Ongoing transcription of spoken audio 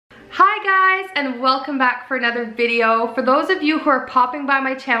Hi guys, and welcome back for another video. For those of you who are popping by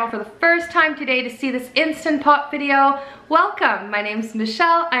my channel for the first time today to see this Instant Pot video, welcome. My name's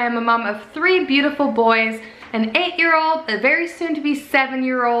Michelle. I am a mom of 3 beautiful boys, an 8-year-old, a very soon to be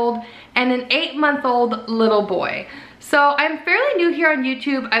 7-year-old, and an 8-month-old little boy. So I'm fairly new here on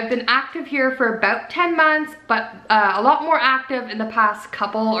YouTube. I've been active here for about 10 months, but a lot more active in the past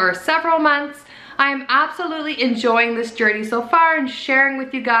couple or several months. I am absolutely enjoying this journey so far and sharing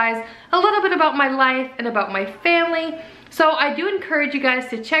with you guys a little bit about my life and about my family. So I do encourage you guys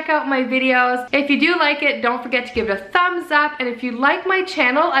to check out my videos. If you do like it, don't forget to give it a thumbs up. And if you like my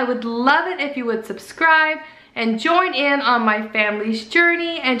channel, I would love it if you would subscribe and join in on my family's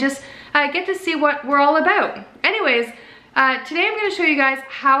journey and just get to see what we're all about. Anyways, today I'm going to show you guys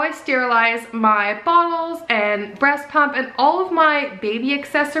how I sterilize my bottles and breast pump and all of my baby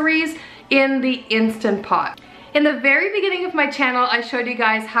accessories in the Instant Pot. In the very beginning of my channel, I showed you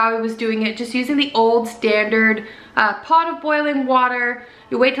guys how I was doing it just using the old standard pot of boiling water.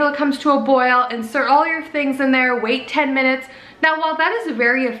 You wait till it comes to a boil, insert all your things in there, wait 10 minutes. Now, while that is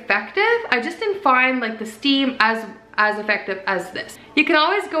very effective, I just didn't find like the steam as effective as this. You can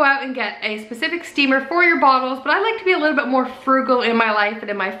always go out and get a specific steamer for your bottles, but I like to be a little bit more frugal in my life and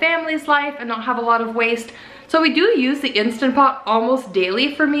in my family's life and not have a lot of waste. So we do use the Instant Pot almost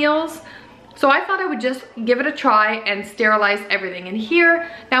daily for meals. So I thought I would just give it a try and sterilize everything in here.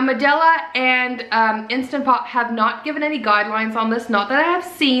 Now Medela and Instant Pot have not given any guidelines on this, not that I have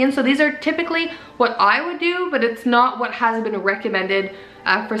seen. So these are typically what I would do, but it's not what has been recommended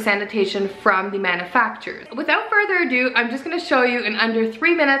for sanitation from the manufacturers. Without further ado, I'm just gonna show you in under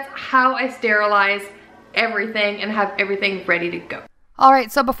 3 minutes how I sterilize everything and have everything ready to go.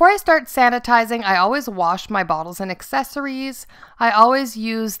 Alright, so before I start sanitizing, I always wash my bottles and accessories. I always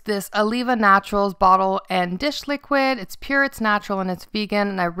use this Oliva Naturals bottle and dish liquid. It's pure, it's natural, and it's vegan,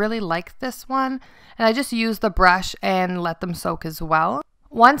 and I really like this one. And I just use the brush and let them soak as well.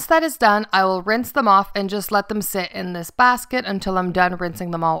 Once that is done, I will rinse them off and just let them sit in this basket until I'm done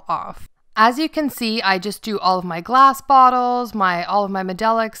rinsing them all off. As you can see, I just do all of my glass bottles, all of my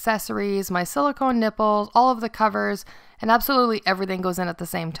Medela accessories, my silicone nipples, all of the covers, and absolutely everything goes in at the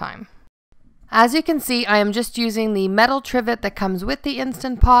same time. As you can see, I am just using the metal trivet that comes with the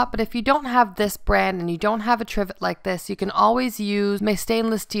Instant Pot, but if you don't have this brand and you don't have a trivet like this, you can always use my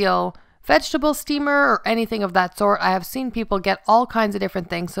stainless steel vegetable steamer or anything of that sort. I have seen people get all kinds of different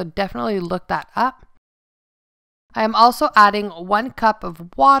things, so definitely look that up. I am also adding 1 cup of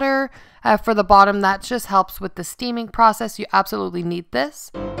water for the bottom. That just helps with the steaming process. You absolutely need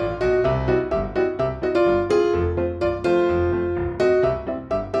this.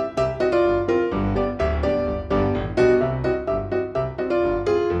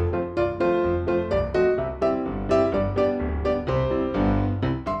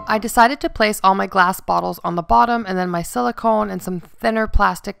 I decided to place all my glass bottles on the bottom and then my silicone and some thinner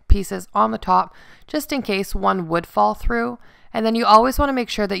plastic pieces on the top, just in case one would fall through. And then you always want to make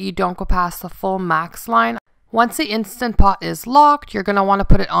sure that you don't go past the full max line. Once the Instant Pot is locked, you're going to want to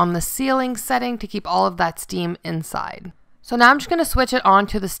put it on the ceiling setting to keep all of that steam inside. So now I'm just going to switch it on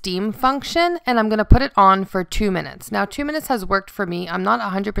to the steam function, and I'm going to put it on for 2 minutes. Now 2 minutes has worked for me. I'm not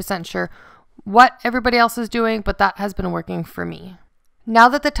 100% sure what everybody else is doing, but that has been working for me. Now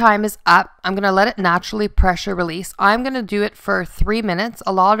that the time is up, I'm going to let it naturally pressure release. I'm going to do it for 3 minutes.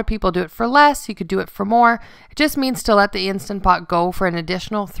 A lot of people do it for less. You could do it for more. It just means to let the Instant Pot go for an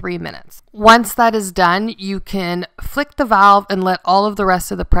additional 3 minutes. Once that is done, you can flick the valve and let all of the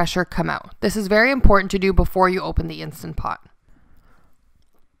rest of the pressure come out. This is very important to do before you open the Instant Pot.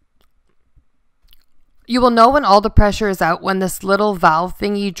 You will know when all the pressure is out when this little valve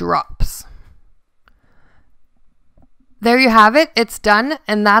thingy drops. There you have it, it's done,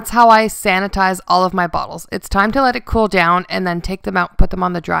 and that's how I sanitize all of my bottles. It's time to let it cool down and then take them out, put them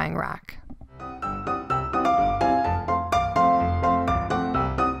on the drying rack.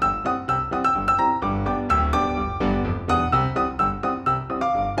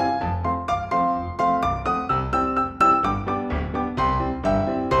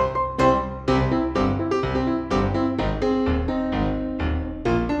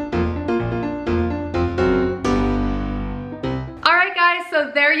 So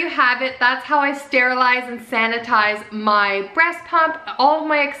there you have it. That's how I sterilize and sanitize my breast pump, all of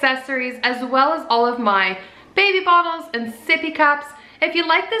my accessories, as well as all of my baby bottles and sippy cups. If you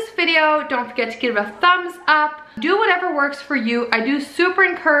like this video, don't forget to give it a thumbs up. Do whatever works for you. I do super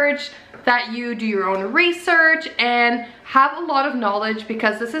encourage that you do your own research and have a lot of knowledge,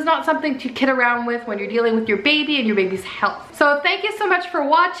 because this is not something to kid around with when you're dealing with your baby and your baby's health. So thank you so much for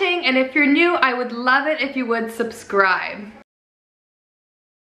watching, and if you're new, I would love it if you would subscribe.